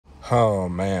Oh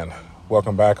man,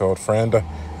 welcome back, old friend.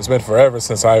 It's been forever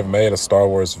since I've made a Star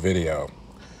Wars video.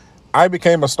 I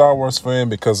became a Star Wars fan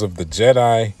because of the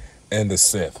Jedi and the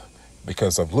Sith,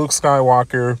 because of Luke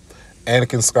Skywalker,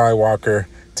 Anakin Skywalker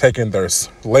taking their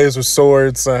laser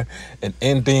swords and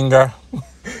ending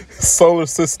solar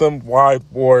system-wide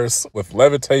wars with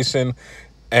levitation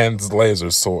and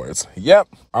laser swords. Yep,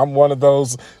 I'm one of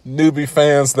those newbie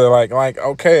fans that like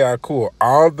okay, cool.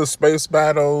 All the space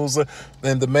battles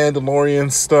and the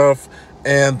Mandalorian stuff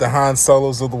and the Han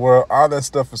Solos of the world, all that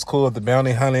stuff is cool. The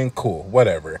bounty hunting, cool,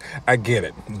 whatever. I get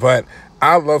it. But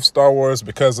I love Star Wars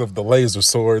because of the laser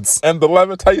swords and the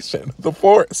levitation, the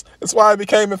Force. It's why I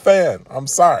became a fan. I'm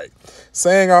sorry.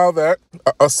 Saying all that,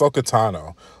 Ahsoka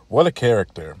Tano, what a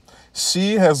character.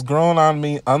 She has grown on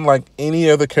me unlike any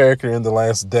other character in the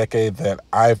last decade that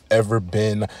I've ever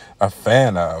been a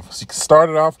fan of. She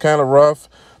started off kind of rough,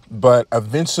 but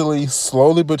eventually,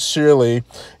 slowly but surely,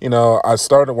 I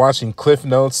started watching Cliff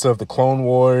Notes of the Clone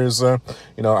Wars.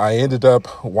 I ended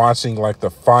up watching like the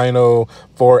final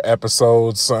 4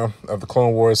 episodes of the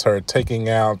Clone Wars, her taking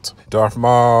out Darth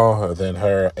Maul, then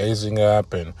her aging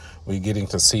up, and we getting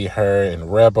to see her in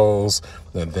Rebels,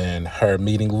 and then her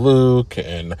meeting Luke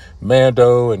and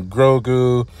Mando and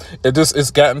Grogu.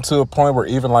 It's gotten to a point where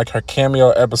even like her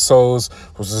cameo episodes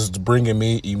was just bringing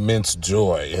me immense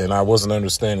joy, and I wasn't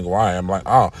understanding why. I'm like,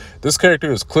 oh, this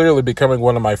character is clearly becoming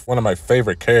one of my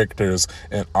favorite characters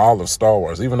in all of Star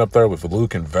Wars, even up there with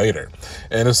Luke and Vader.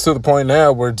 And it's to the point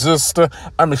now where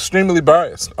I'm extremely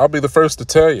biased. I'll be the first to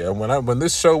tell you. When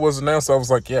this show was announced, I was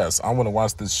like, yes, I want to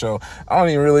watch this show. I don't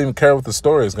even care what the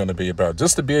story is going to be about.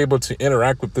 Just to be able to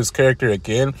interact with this character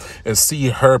again and see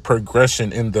her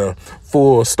progression in the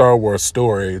full Star Wars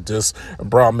story just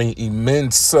brought me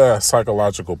immense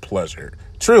psychological pleasure.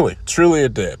 Truly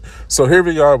it did. So here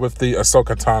we are with the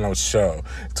Ahsoka Tano show.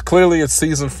 It's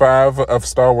season 5 of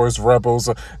Star Wars Rebels,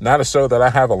 not a show that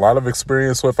I have a lot of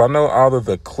experience with. I know all of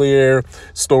the clear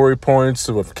story points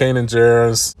with Kanan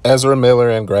Jarrus, Ezra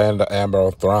Miller, and Grand Admiral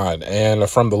Thrawn. And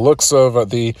from the looks of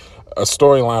a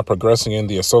storyline progressing in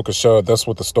the Ahsoka show, that's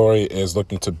what the story is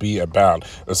looking to be about.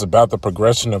 It's about the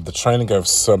progression of the training of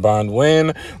Sabine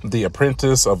Wren, the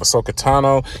apprentice of Ahsoka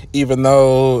Tano, even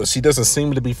though she doesn't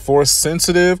seem to be Force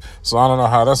sensitive. So I don't know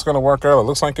how that's going to work out. It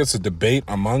looks like it's a debate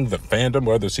among the fandom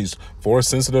whether she's Force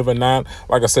sensitive or not.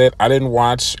 Like I said, I didn't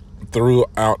watch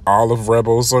throughout all of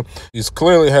Rebels. She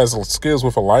clearly has skills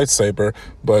with a lightsaber,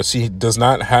 but she does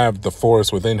not have the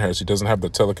Force within her. She doesn't have the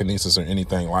telekinesis or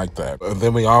anything like that. And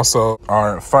then we also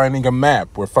are finding a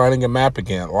map. We're finding a map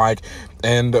again,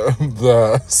 and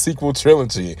the sequel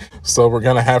trilogy. So we're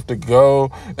going to have to go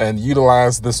and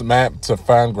utilize this map to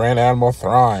find Grand Admiral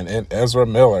Thrawn and Ezra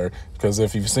Miller. Because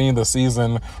if you've seen the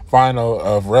season final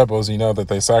of Rebels, you know that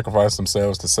they sacrificed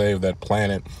themselves to save that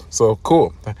planet. So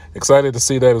cool. Excited to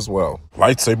see that as well.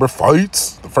 Lightsaber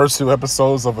fights. The first 2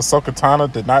 episodes of Ahsoka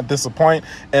Tano did not disappoint,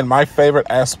 and my favorite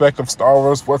aspect of Star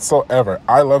Wars whatsoever.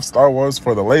 I love Star Wars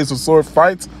for the laser sword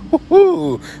fights.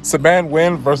 Woohoo! Sabine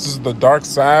Wren versus the dark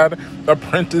side,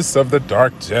 apprentice of the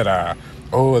Dark Jedi.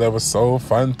 Oh, that was so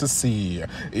fun to see.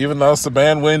 Even though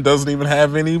Sabine Wren doesn't even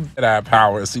have any Jedi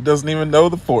powers. She doesn't even know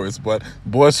the Force. But,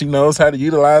 boy, she knows how to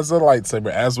utilize the lightsaber,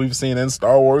 as we've seen in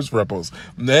Star Wars Rebels.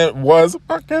 That was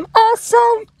fucking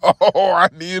awesome. Oh, I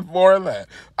need more of that.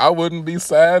 I wouldn't be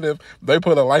sad if they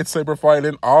put a lightsaber fight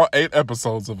in all 8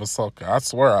 episodes of Ahsoka. I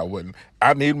swear I wouldn't.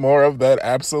 I need more of that,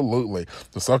 absolutely.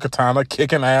 Ahsoka Tano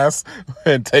kicking ass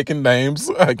and taking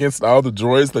names against all the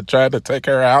droids that tried to take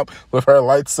her out with her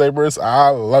lightsabers. I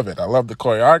love it. I love the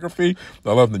choreography.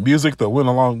 I love the music that went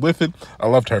along with it. I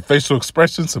loved her facial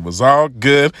expressions. It was all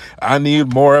good. I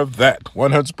need more of that,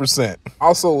 100%. I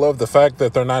also love the fact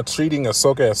that they're not treating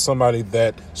Ahsoka as somebody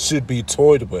that should be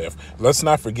toyed with. Let's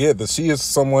not forget that she is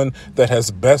someone that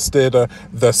has bested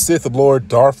the Sith Lord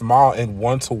Darth Maul in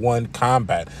 1-to-1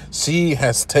 combat. She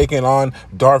has taken on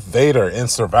Darth Vader and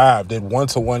survived in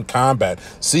 1-to-1 combat.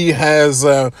 She has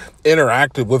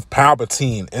interacted with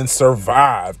Palpatine and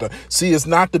survived. She is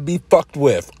not to be fucked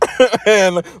with.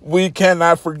 And we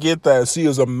cannot forget that. She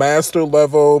is a master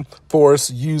level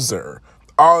Force user.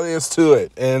 All there is to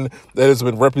it, and that has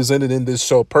been represented in this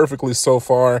show perfectly so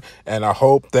far, and I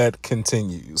hope that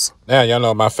continues. Now, y'all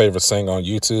know my favorite saying on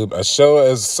YouTube: a show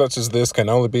as such as this can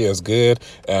only be as good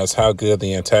as how good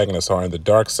the antagonists are. And the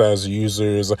dark side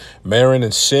users, Marin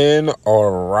and Shin,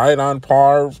 are right on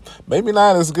par. Maybe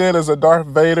not as good as a Darth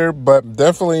Vader, but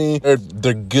definitely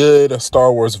they're good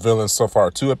Star Wars villains so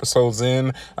far. 2 episodes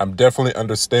in, I'm definitely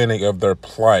understanding of their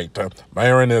plight.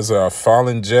 Marin is a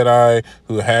fallen Jedi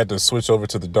who had to switch over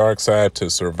to the dark side to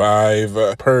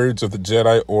survive purge of the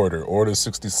Jedi Order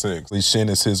 66. Shin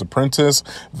is his apprentice.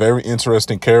 Very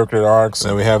interesting character arcs.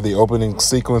 And we have the opening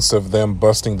sequence of them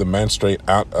busting the Magistrate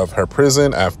out of her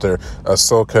prison after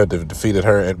Ahsoka defeated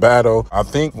her in battle. I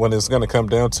think when it's going to come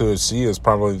down to it, she is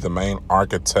probably the main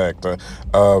architect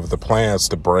of the plans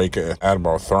to break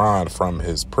Admiral Thrawn from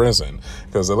his prison,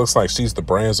 because it looks like she's the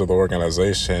brains of the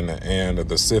organization, and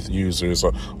the Sith users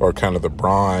are kind of the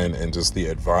brawn and just the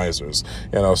advisors.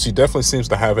 You know, she definitely seems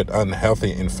to have an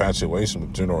unhealthy infatuation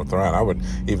with General Thrawn. I would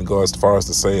even go as far as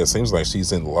to say it seems like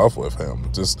she's in love with him,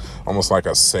 just almost like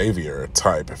a savior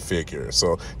type figure.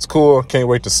 So it's cool. Can't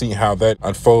wait to see how that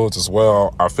unfolds as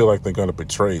well. I feel like they're going to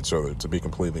betray each other, to be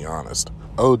completely honest.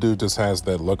 Old dude just has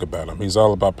that look about him. He's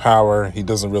all about power. He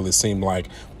doesn't really seem like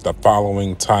the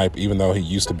following type, even though he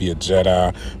used to be a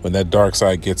Jedi. When that dark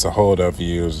side gets a hold of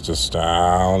you, it's just,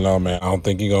 I don't know, man. I don't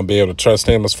think you're going to be able to trust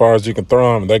him as far as you can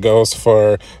throw him. That goes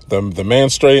for the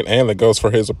Magistrate, and that goes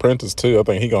for his apprentice, too. I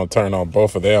think he's going to turn on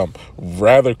both of them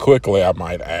rather quickly, I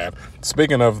might add.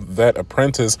 Speaking of that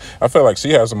apprentice, I feel like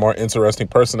she has a more interesting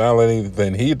personality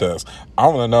than he does. I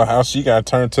want to know how she got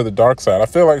turned to the dark side. I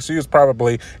feel like she was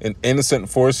probably an innocent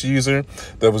Force user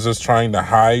that was just trying to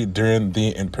hide during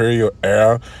the Imperial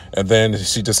era, and then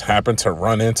she just happened to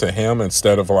run into him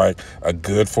instead of like a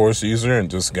good Force user,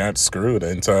 and just got screwed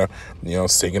into, you know,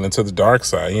 sinking into the dark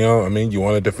side. You know, I mean, you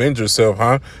want to defend yourself,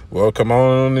 huh? Well, come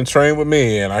on and train with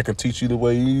me, and I can teach you the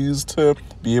ways to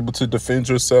be able to defend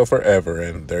yourself forever.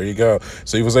 And there you go.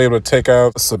 So he was able to take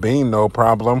out Sabine, no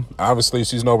problem. Obviously,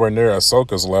 she's nowhere near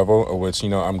Ahsoka's level, which, you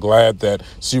know, I'm glad that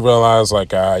she realized,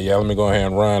 like, yeah, let me go ahead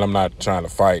and run. I'm not trying to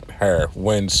fight her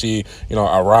when she, you know,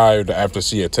 arrived after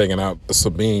she had taken out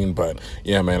Sabine. But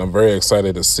yeah, man, I'm very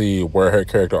excited to see where her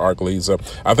character arc leads up.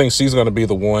 I think she's going to be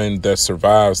the one that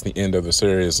survives the end of the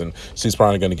series, and she's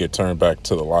probably going to get turned back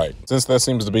to the light. Since that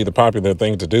seems to be the popular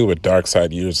thing to do with dark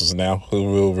side users now, who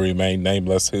will remain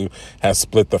nameless, who has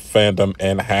split the fandom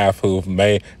in half, who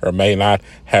may or may not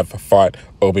have fought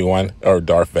Obi-Wan or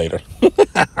Darth Vader.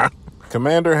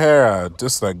 Commander Hera,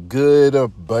 just a good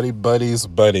buddy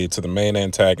to the main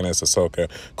antagonist, Ahsoka.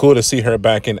 Cool to see her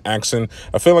back in action.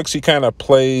 I feel like she kind of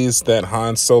plays that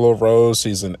Han Solo role.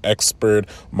 She's an expert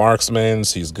marksman.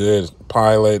 She's good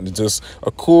pilot. Just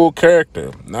a cool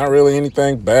character. Not really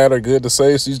anything bad or good to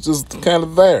say. She's just kind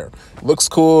of there. Looks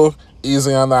cool,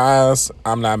 easy on the eyes.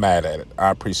 I'm not mad at it.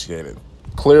 I appreciate it.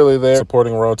 Clearly they're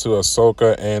supporting role to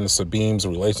Ahsoka and Sabine's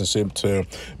relationship to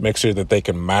make sure that they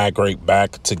can migrate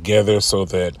back together so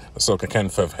that Ahsoka can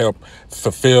help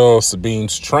fulfill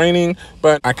Sabine's training.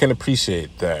 But I can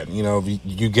appreciate that. You know,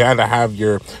 you got to have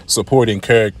your supporting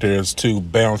characters to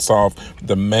bounce off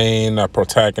the main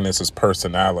protagonist's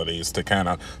personalities to kind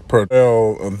of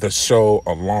propel the show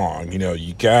along. You know,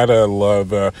 you got to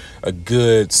love a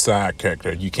good side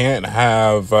character. You can't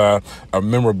have a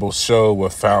memorable show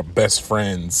without best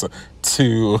friends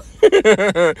to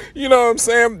you know what I'm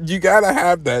saying? You gotta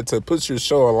have that to push your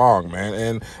show along, man.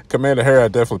 And Commander Hera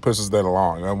definitely pushes that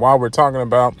along. And while we're talking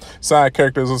about side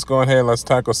characters, let's go ahead and let's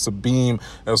tackle Sabine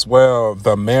as well,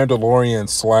 the Mandalorian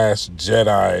 /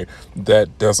 Jedi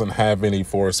that doesn't have any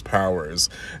Force powers.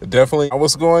 Definitely, I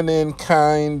was going in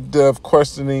kind of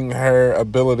questioning her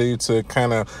ability to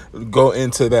kind of go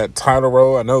into that title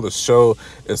role. I know the show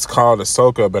is called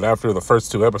Ahsoka, but after the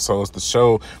first 2 episodes, the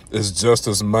show is just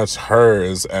as much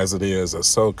hers as it is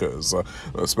Ahsoka's,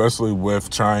 especially with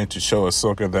trying to show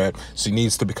Ahsoka that she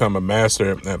needs to become a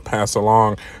master and pass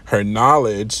along her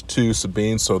knowledge to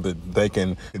Sabine so that they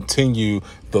can continue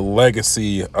the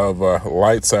legacy of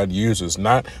light side users,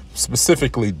 not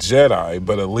specifically Jedi,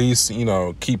 but at least, you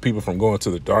know, keep people from going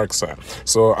to the dark side.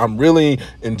 So I'm really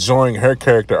enjoying her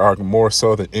character arc more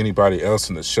so than anybody else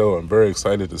in the show. I'm very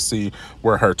excited to see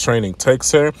where her training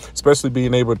takes her, especially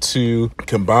being able to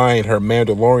combine her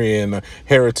Mandalorian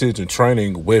heritage and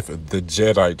training with the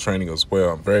Jedi training as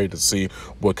well. I'm very to see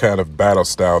what kind of battle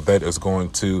style that is going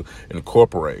to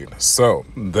incorporate. So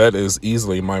that is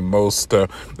easily my most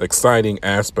exciting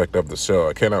aspect aspect of the show.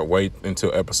 I cannot wait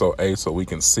until episode 8 so we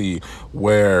can see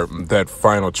where that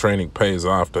final training pays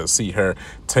off, to see her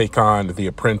take on the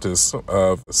apprentice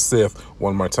of Sith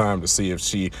one more time, to see if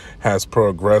she has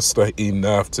progressed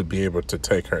enough to be able to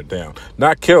take her down.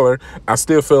 Not kill her. I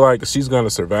still feel like she's going to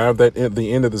survive that at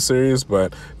the end of the series,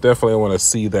 but definitely want to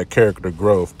see that character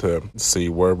growth to see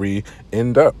where we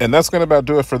end up. And that's going to about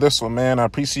do it for this one, man. I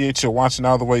appreciate you watching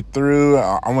all the way through.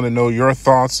 I want to know your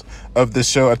thoughts of this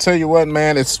show. I tell you what,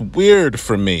 man, it's weird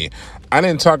for me. I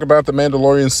didn't talk about The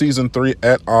Mandalorian Season 3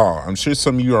 at all. I'm sure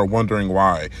some of you are wondering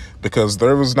why, because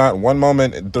there was not one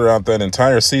moment throughout that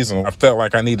entire season I felt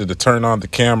like I needed to turn on the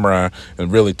camera and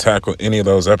really tackle any of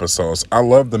those episodes. I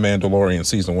love The Mandalorian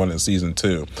Season 1 and Season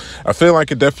 2. I feel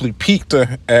like it definitely peaked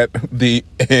at the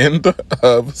end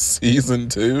of Season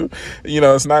 2. You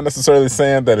know, it's not necessarily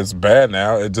saying that it's bad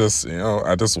now. It just, you know,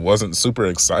 I just wasn't super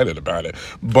excited about it.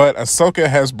 But Ahsoka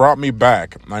has brought me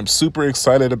back. I'm super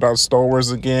excited about Star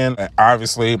Wars again.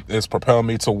 Obviously, it's propelled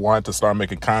me to want to start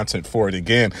making content for it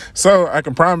again. So I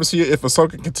can promise you, if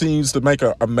Ahsoka continues to make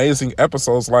amazing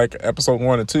episodes like episode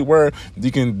 1 and 2, where you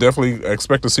can definitely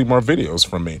expect to see more videos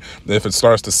from me. If it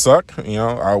starts to suck, you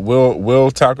know, I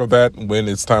will tackle that when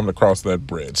it's time to cross that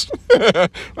bridge.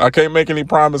 I can't make any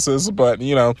promises, but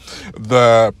you know,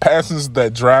 the passions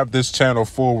that drive this channel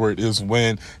forward is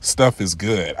when stuff is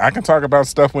good. I can talk about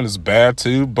stuff when it's bad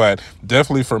too, but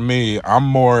definitely for me, I'm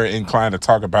more inclined to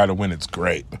talk about it when it's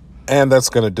great. And that's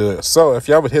going to do it. So if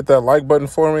y'all would hit that like button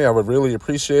for me, I would really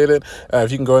appreciate it.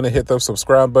 If you can go ahead and hit the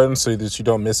subscribe button so that you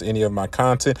don't miss any of my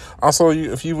content. Also,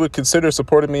 if you would consider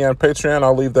supporting me on Patreon,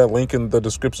 I'll leave that link in the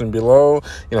description below.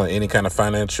 You know, any kind of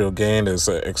financial gain is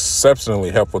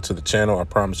exceptionally helpful to the channel. I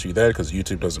promise you that, because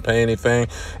YouTube doesn't pay anything.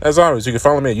 As always, you can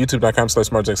follow me at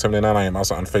youtube.com/marjack79. I am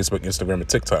also on Facebook, Instagram, and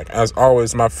TikTok. As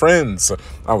always, my friends,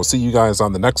 I will see you guys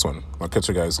on the next one. I'll catch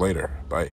you guys later. Bye.